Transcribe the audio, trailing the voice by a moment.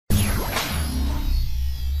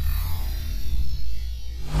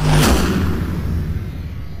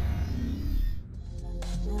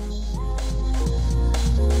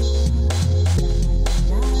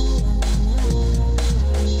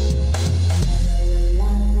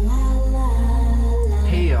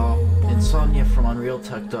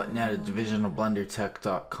realtech.net, a division of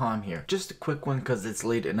BlenderTek.com here. Just a quick one because it's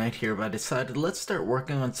late at night here, but I decided let's start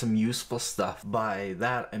working on some useful stuff. By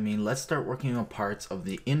that, I mean let's start working on parts of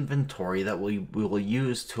the inventory that we will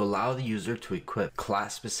use to allow the user to equip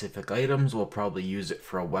class-specific items. We'll probably use it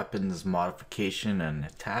for a weapons modification and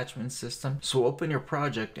attachment system. So open your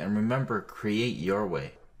project and remember, create your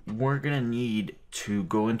way. We're gonna need to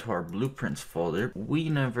go into our blueprints folder. We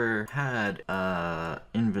never had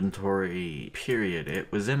inventory period.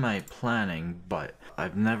 It was in my planning, but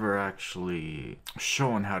I've never actually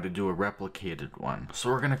shown how to do a replicated one. So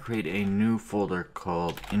we're gonna create a new folder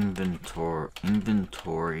called inventory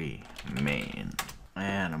main.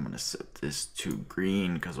 And I'm gonna set this to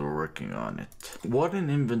green because we're working on it. What an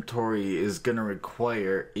inventory is gonna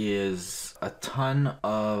require is a ton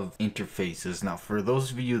of interfaces. Now, for those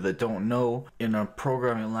of you that don't know, in a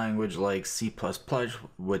programming language like C++,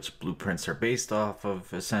 which blueprints are based off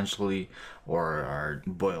of essentially, or are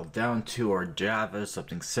boiled down to, or Java,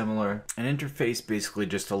 something similar, an interface basically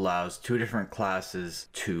just allows two different classes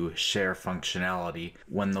to share functionality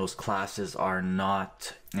when those classes are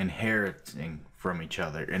not inheriting from each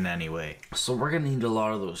other in any way. So we're gonna need a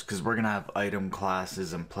lot of those because we're gonna have item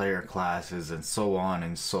classes and player classes and so on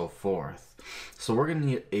and so forth. So we're gonna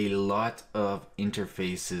need a lot of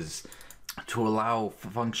interfaces to allow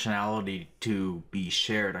functionality to be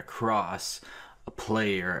shared across a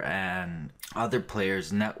player and other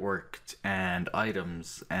players, networked, and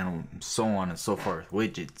items, and so on and so forth,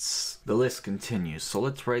 widgets. The list continues. So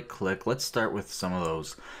let's right click. Let's start with some of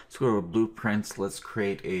those. Let's go to blueprints. Let's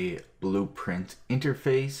create a blueprint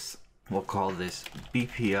interface. We'll call this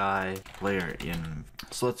BPI player in.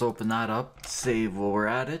 So let's open that up, save while we're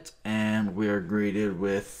at it, and we are greeted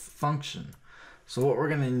with function. So what we're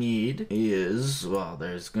gonna need is, well,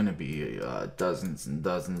 there's gonna be dozens and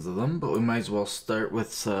dozens of them, but we might as well start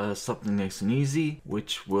with something nice and easy,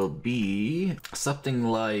 which will be something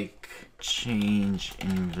like change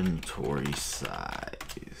inventory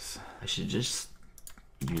size. I should just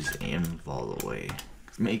use inv all the way.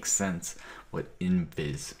 Makes sense what inv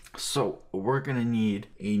is. So we're gonna need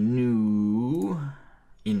a new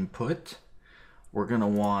input. We're gonna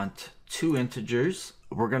want two integers.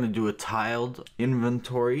 We're gonna do a tiled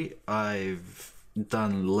inventory. I've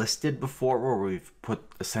done listed before where we've put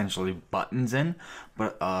essentially buttons in,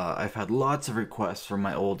 but I've had lots of requests from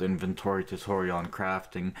my old inventory tutorial on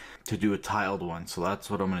crafting to do a tiled one, so that's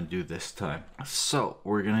what I'm gonna do this time. So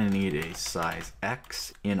we're gonna need a size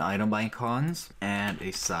X in item icons and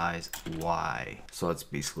a size Y. So that's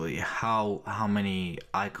basically how many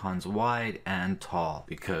icons wide and tall,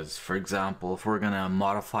 because for example, if we're gonna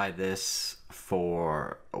modify this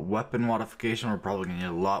for a weapon modification, we're probably gonna need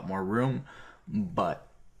a lot more room. But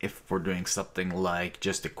if we're doing something like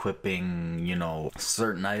just equipping, you know,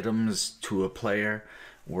 certain items to a player,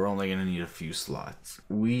 we're only gonna need a few slots.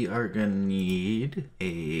 We are gonna need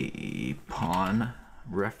a pawn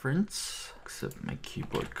reference, except my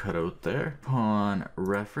keyboard cut out there. Pawn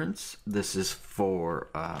reference. This is for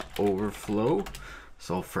overflow.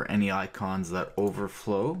 So for any icons that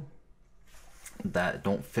overflow, that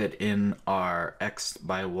don't fit in our X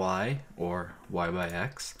by Y or Y by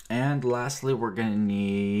X. And lastly, we're gonna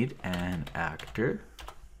need an actor.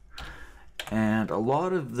 And a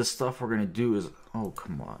lot of the stuff we're gonna do is, oh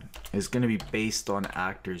come on, is gonna be based on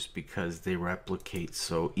actors because they replicate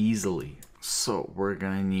so easily. So we're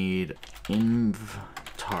gonna need inv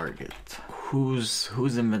target. Whose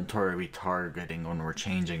inventory are we targeting when we're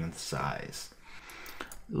changing the size?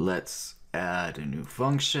 Let's add a new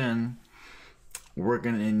function. We're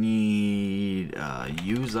gonna need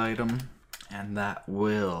use item, and that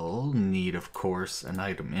will need, of course, an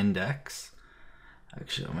item index.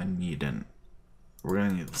 Actually, we're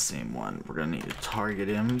gonna need the same one. We're gonna need a target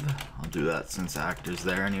inv. I'll do that since actor's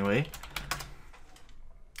there anyway.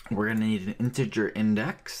 We're gonna need an integer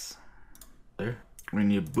index. There. We're gonna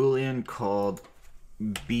need a boolean called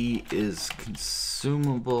b is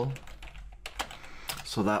consumable.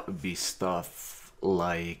 So that would be stuff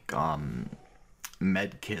like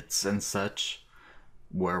med kits and such,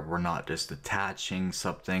 where we're not just attaching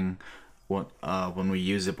something when we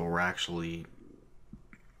use it, but we're actually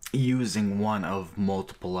using one of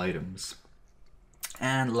multiple items.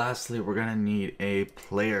 And lastly, we're gonna need a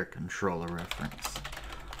player controller reference.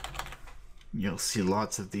 You'll see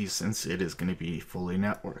lots of these since it is gonna be fully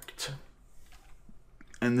networked.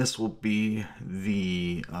 And this will be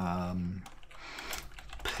the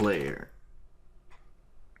player.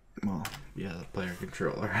 Well, yeah, the player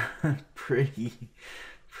controller. pretty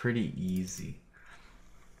easy.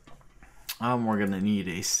 We're gonna need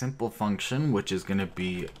a simple function, which is gonna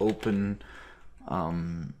be open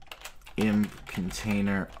env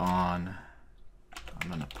container on, I'm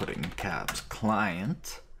gonna put it in caps,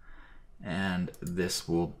 client, and this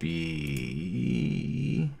will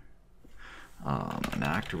be an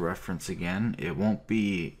actor reference again. It won't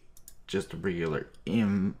be just a regular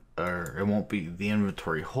or it won't be the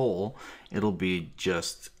inventory hole. It'll be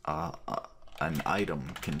just an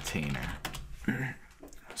item container.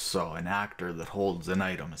 So an actor that holds an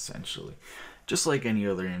item, essentially, just like any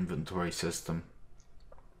other inventory system.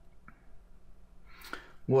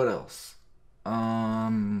 What else?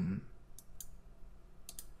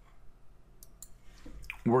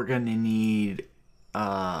 We're gonna need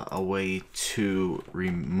a way to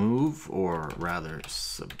remove, or rather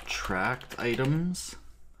subtract items.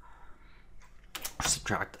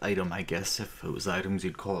 Subtract item, I guess. If it was items,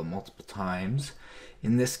 you'd call it multiple times.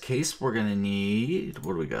 In this case, we're gonna need,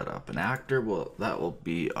 what do we got up? An actor. Well, that will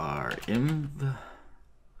be our env.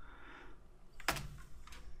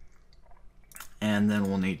 And then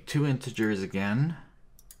we'll need two integers again.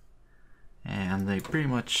 And they pretty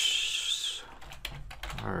much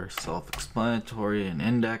are self-explanatory: an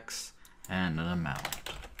index and an amount.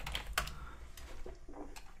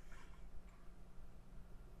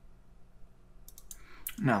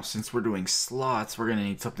 Now, since we're doing slots, we're gonna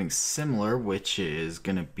need something similar, which is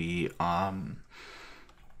gonna be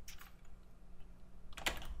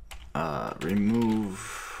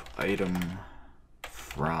remove item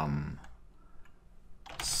from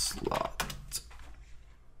slot.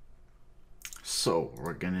 So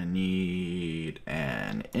we're gonna need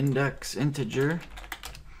an index integer.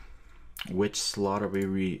 Which slot are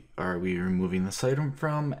we removing this item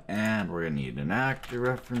from? And we're gonna need an actor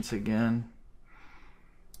reference again,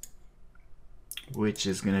 which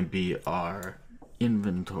is going to be our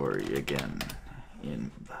inventory again.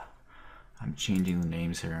 I'm changing the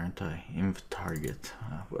names here, aren't I? Inv target,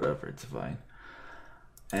 whatever, it's fine.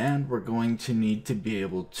 And we're going to need to be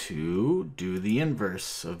able to do the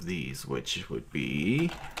inverse of these, which would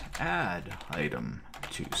be add item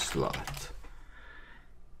to slot.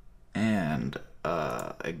 And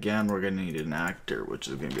again, we're going to need an actor, which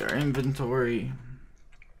is going to be our inventory.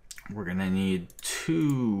 We're gonna need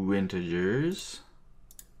two integers,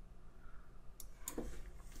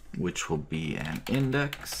 which will be an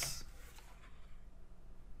index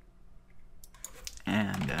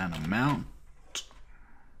and an amount.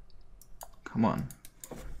 Come on.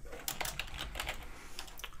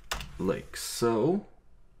 Like so.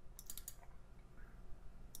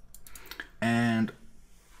 And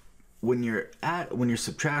when you're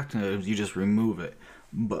subtracting items, you just remove it.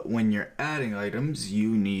 But when you're adding items, you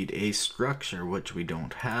need a structure, which we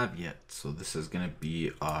don't have yet. So this is going to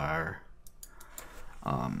be our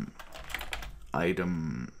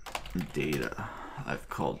item data. I've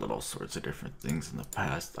called it all sorts of different things in the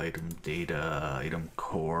past: item data, item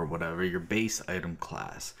core, whatever, your base item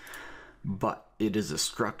class. But it is a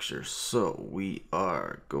structure, so we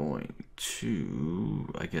are going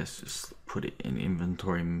to, I guess, just put it in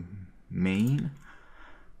inventory main.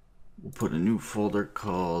 We'll put a new folder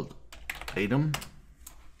called item.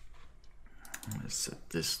 I'm going to set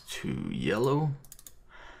this to yellow.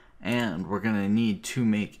 And we're going to need to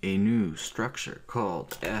make a new structure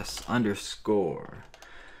called s_item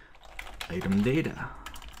data.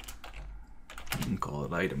 You can call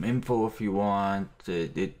it item info if you want.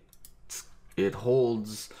 It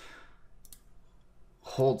holds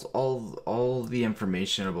all the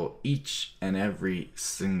information about each and every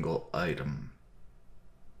single item.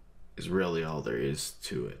 Is really all there is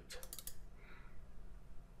to it.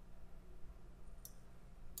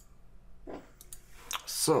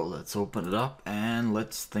 So let's open it up and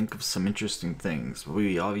let's think of some interesting things.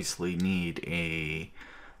 We obviously need a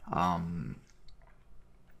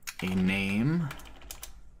name,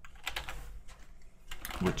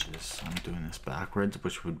 which is, I'm doing this backwards,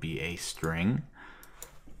 which would be a string.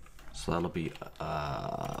 So that'll be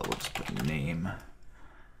we'll just put name.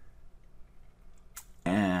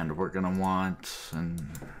 And we're gonna want an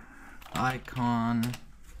icon,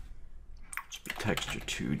 which be texture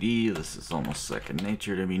 2D. This is almost second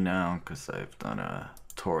nature to me now because I've done a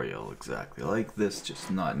tutorial exactly like this, just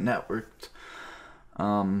not networked.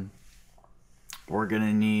 We're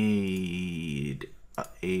gonna need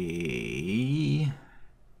a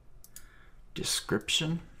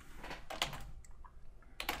description.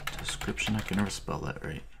 I can never spell that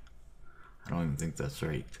right. I don't even think that's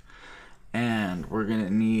right. And we're gonna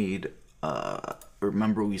need,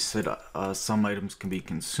 remember we said some items can be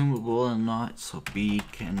consumable and not, so B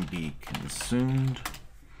can be consumed.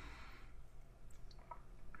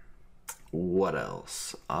 What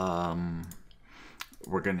else?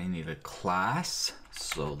 We're gonna need a class,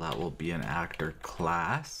 so that will be an actor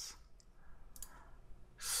class.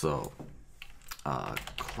 So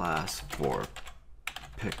class for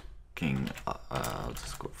picking, I'll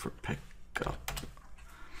just go for pickup.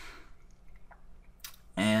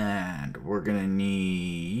 And we're gonna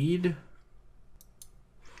need,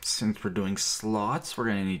 since we're doing slots, we're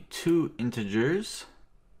gonna need 2 integers,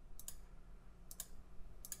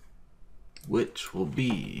 which will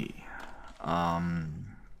be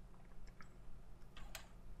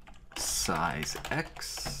size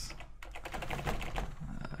X,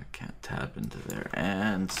 I can't tab into there,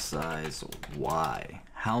 and size Y.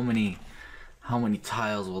 How many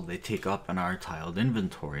tiles will they take up in our tiled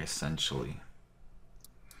inventory, essentially?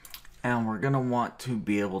 And we're gonna want to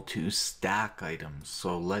be able to stack items.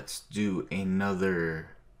 So let's do another,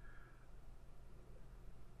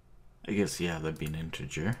 I guess, yeah, that'd be an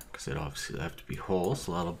integer, because it obviously have to be whole.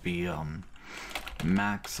 So that'll be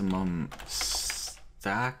maximum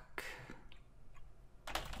stack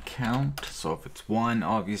count. So if it's 1,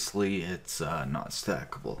 obviously it's not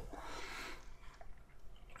stackable.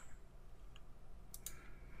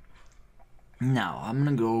 Now I'm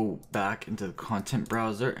gonna go back into the content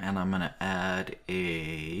browser and I'm gonna add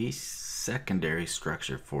a secondary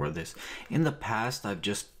structure for this. In the past, I've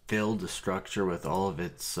just filled the structure with all of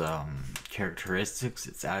its characteristics,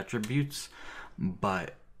 its attributes,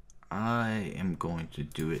 but I am going to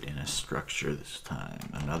do it in a structure this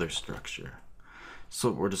time, another structure.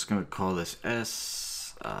 So we're just gonna call this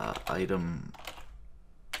S item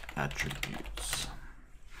attributes,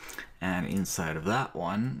 and inside of that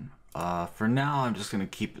one, for now, I'm just going to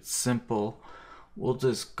keep it simple. We'll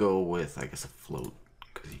just go with, I guess, a float,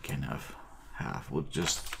 because you can have half. We'll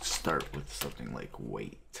just start with something like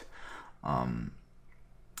weight. I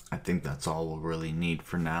think that's all we'll really need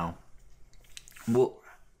for now. We'll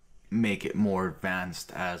make it more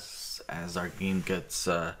advanced as our game gets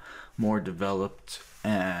more developed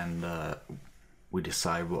and we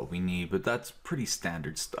decide what we need, but that's pretty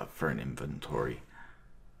standard stuff for an inventory.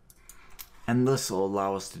 And this will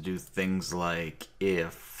allow us to do things like,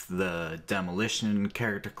 if the demolition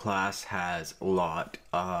character class has a lot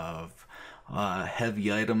of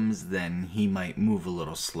heavy items, then he might move a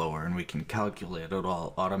little slower, and we can calculate it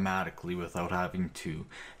all automatically without having to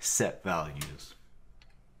set values.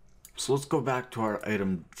 So let's go back to our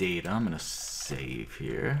item data. I'm going to save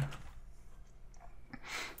here,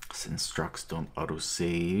 since structs don't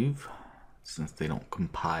autosave, since they don't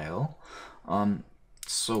compile.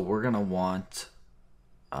 So we're gonna want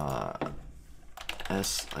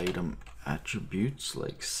S item attributes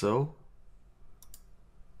like so,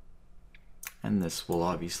 and this will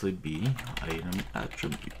obviously be item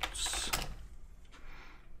attributes,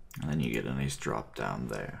 and then you get a nice drop down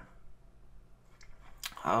there.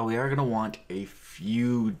 We are gonna want a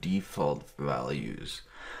few default values.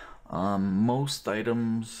 Most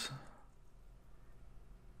items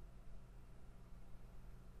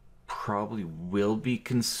probably will be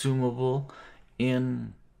consumable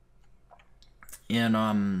in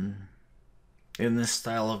this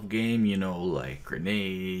style of game, you know, like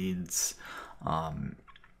grenades,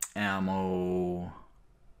 ammo,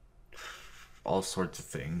 all sorts of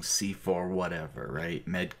things, C4, whatever, right?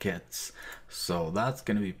 Medkits. So that's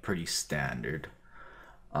gonna be pretty standard.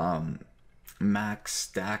 Max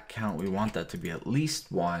stack count, we want that to be at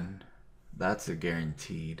least 1. That's a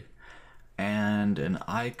guaranteed. And an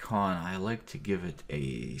icon, I like to give it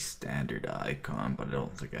a standard icon, but I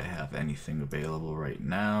don't think I have anything available right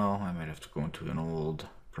now. I might have to go into an old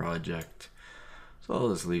project. So I'll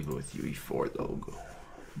just leave it with UE4 logo,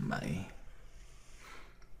 my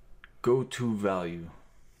go-to value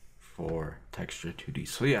for texture 2D.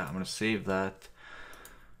 So yeah, I'm gonna save that.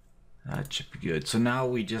 That should be good. So now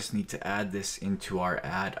we just need to add this into our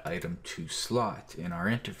add item to slot in our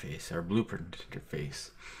interface, our blueprint interface.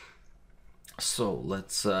 So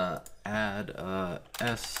let's add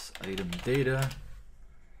S item data,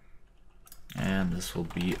 and this will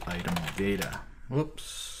be item data.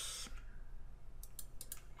 Whoops.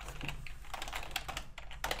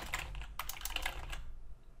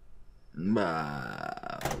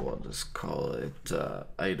 We'll just call it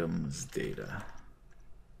items data.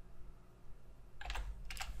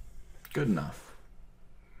 Good enough.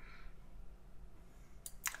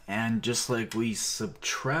 And just like we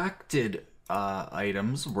subtracted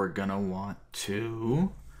items, we're gonna want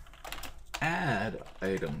to add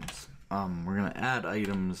items. We're gonna add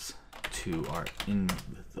items to our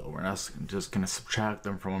we're not just gonna subtract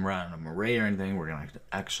them from a random array or anything. We're gonna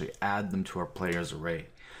actually add them to our player's array.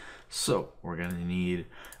 So we're gonna need,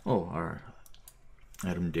 our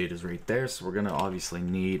item data is right there, so we're gonna obviously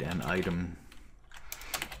need an item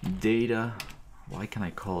data. Why can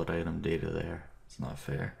I call it item data there? It's not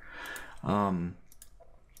fair.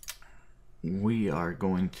 we are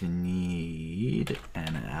going to need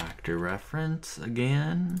an actor reference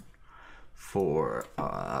again for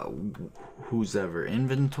whose ever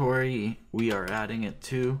inventory we are adding it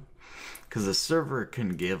to, because the server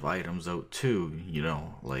can give items out too, you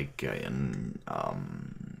know, like in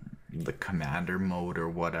the commander mode or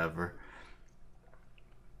whatever.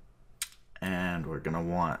 And we're gonna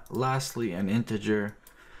want lastly an integer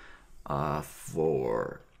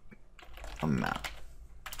for amount,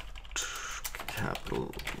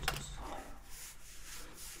 capitals.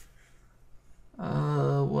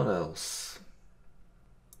 What else?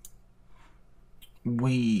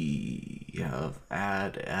 We have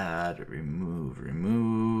add,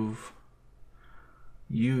 remove,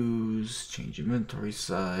 use, change inventory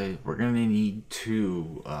size. We're gonna need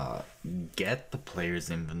to get the player's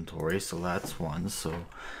inventory, so that's one. So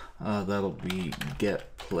that'll be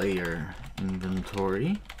get player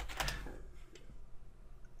inventory.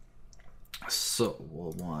 So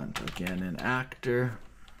we'll want again an actor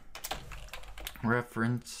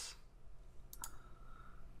reference,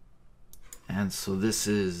 and so this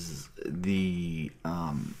is the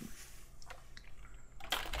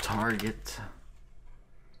target.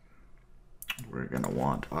 We're gonna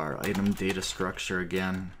want our item data structure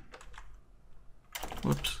again.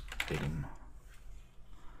 Whoops, item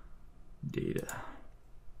data.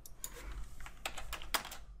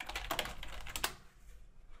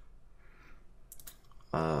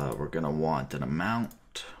 We're gonna want an amount.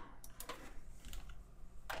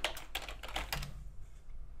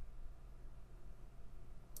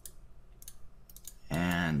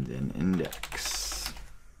 And an index.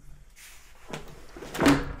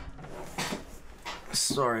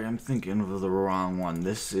 Sorry, I'm thinking of the wrong one.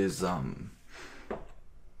 This is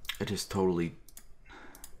it is totally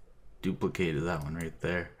duplicated that one right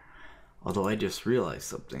there. Although I just realized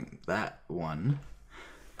something. That one,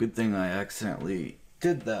 good thing I accidentally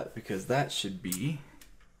did that, because that should be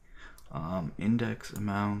index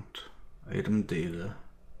amount item data.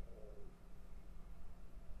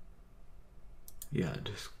 Yeah,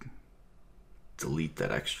 just delete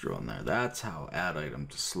that extra on there. That's how add item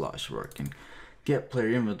to slot should work. And get player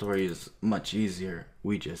inventory is much easier.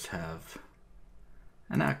 We just have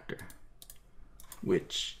an actor,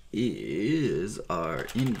 which is our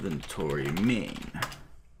inventory main.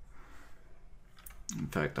 In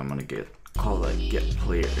fact, I'm gonna call that get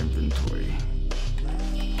player inventory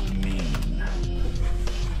main.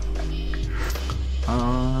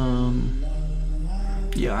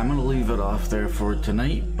 Yeah, I'm gonna leave it off there for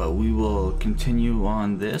tonight, but we will continue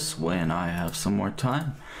on this when I have some more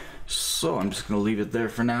time. So I'm just gonna leave it there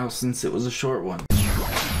for now, since it was a short one.